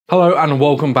Hello and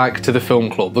welcome back to the Film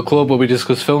Club, the club where we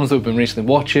discuss films that we've been recently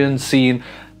watching, seen.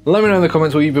 Let me know in the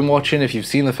comments what you've been watching, if you've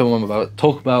seen the film I'm about to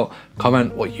talk about,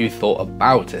 comment what you thought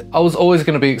about it. I was always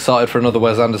going to be excited for another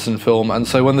Wes Anderson film, and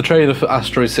so when the trailer for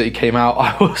Asteroid City came out,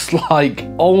 I was like,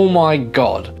 oh my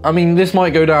god. I mean, this might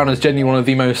go down as genuinely one of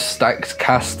the most stacked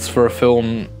casts for a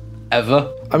film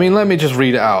ever. I mean, let me just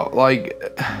read it out. Like,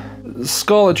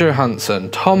 Scarlett Johansson,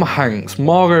 Tom Hanks,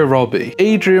 Margot Robbie,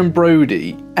 Adrian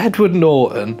Brody, Edward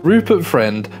Norton, Rupert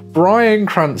Friend, Bryan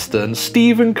Cranston,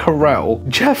 Stephen Carell,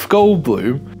 Jeff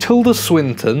Goldblum, Tilda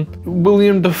Swinton,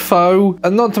 William Dafoe,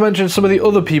 and not to mention some of the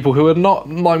other people who are not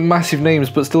like massive names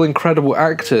but still incredible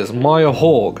actors. Maya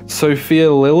Hawke, Sophia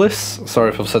Lillis, sorry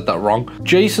if I've said that wrong.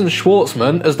 Jason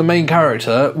Schwartzman as the main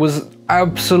character was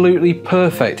absolutely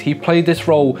perfect. He played this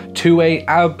role to a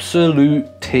absolute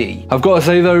T. I've got to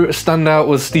say though, standout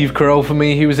was Steve Carell for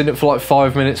me. He was in it for like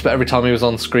 5 minutes, but every time he was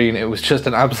on screen, it was just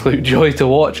an absolute joy to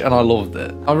watch, and I loved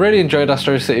it. I really enjoyed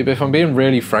Asteroid City, but if I'm being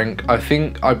really frank, I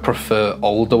think I prefer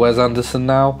older Wes Anderson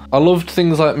now. I loved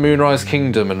things like Moonrise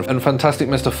Kingdom and Fantastic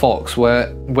Mr. Fox,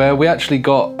 where we actually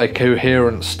got a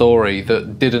coherent story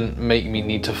that didn't make me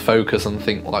need to focus and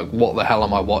think like, what the hell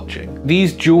am I watching?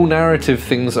 These dual narrative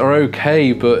things are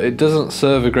okay, but it doesn't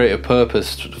serve a greater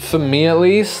purpose, for me at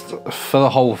least, for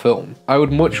the whole film. I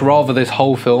would much rather this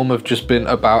whole film have just been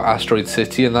about Asteroid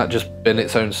City and that just been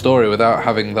its own story without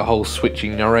having the whole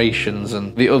switching narrations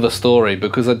and the other story,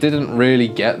 because I didn't really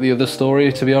get the other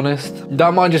story, to be honest.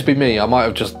 That might just be me, I might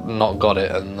have just not got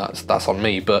it, and that's on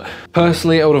me, but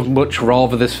personally I would have much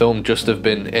rather this film just have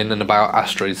been in and about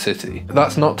Asteroid City.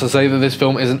 That's not to say that this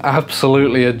film isn't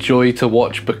absolutely a joy to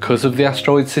watch because of the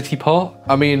Asteroid City part.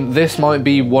 I mean, this might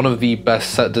be one of the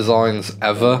best set designs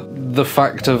ever. The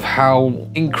fact of how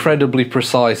incredibly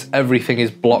precise everything is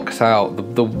blocked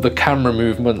out, the camera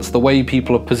movements, the way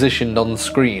people are positioned on the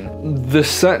screen. The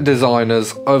set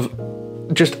designers have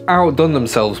just outdone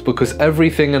themselves, because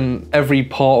everything and every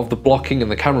part of the blocking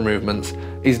and the camera movements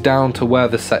is down to where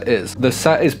the set is. The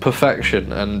set is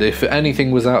perfection, and if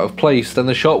anything was out of place, then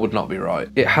the shot would not be right.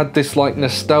 It had this like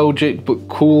nostalgic but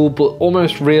cool but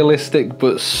almost realistic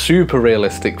but super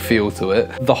realistic feel to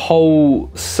it. The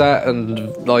whole set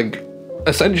and like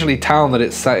essentially town that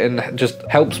it's set in just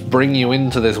helps bring you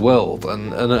into this world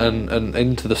and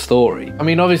into the story. I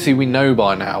mean, obviously we know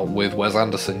by now with Wes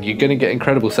Anderson, you're gonna get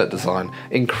incredible set design,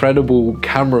 incredible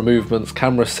camera movements,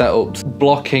 camera setups,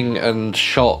 blocking and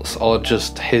shots are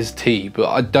just his tea, but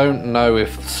I don't know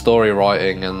if story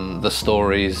writing and the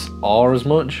stories are as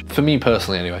much. For me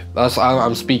personally anyway.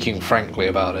 I'm speaking frankly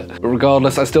about it. But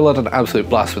regardless, I still had an absolute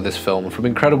blast with this film. From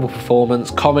incredible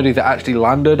performance, comedy that actually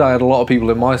landed. I had a lot of people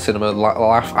in my cinema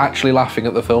actually laughing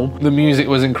at the film. The music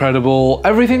was incredible.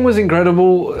 Everything was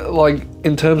incredible, like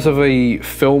in terms of a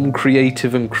film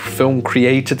creative and film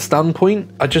created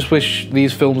standpoint. I just wish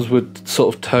these films would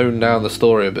sort of tone down the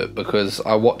story a bit, because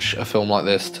I watch a film like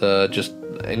this to just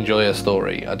enjoy a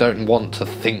story. I don't want to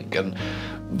think and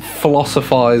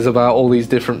philosophize about all these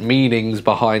different meanings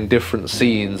behind different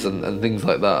scenes and things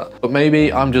like that. But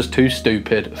maybe I'm just too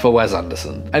stupid for Wes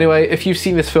Anderson. Anyway, if you've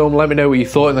seen this film, let me know what you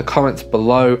thought in the comments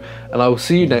below, and I will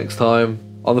see you next time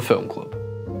on the Film Club.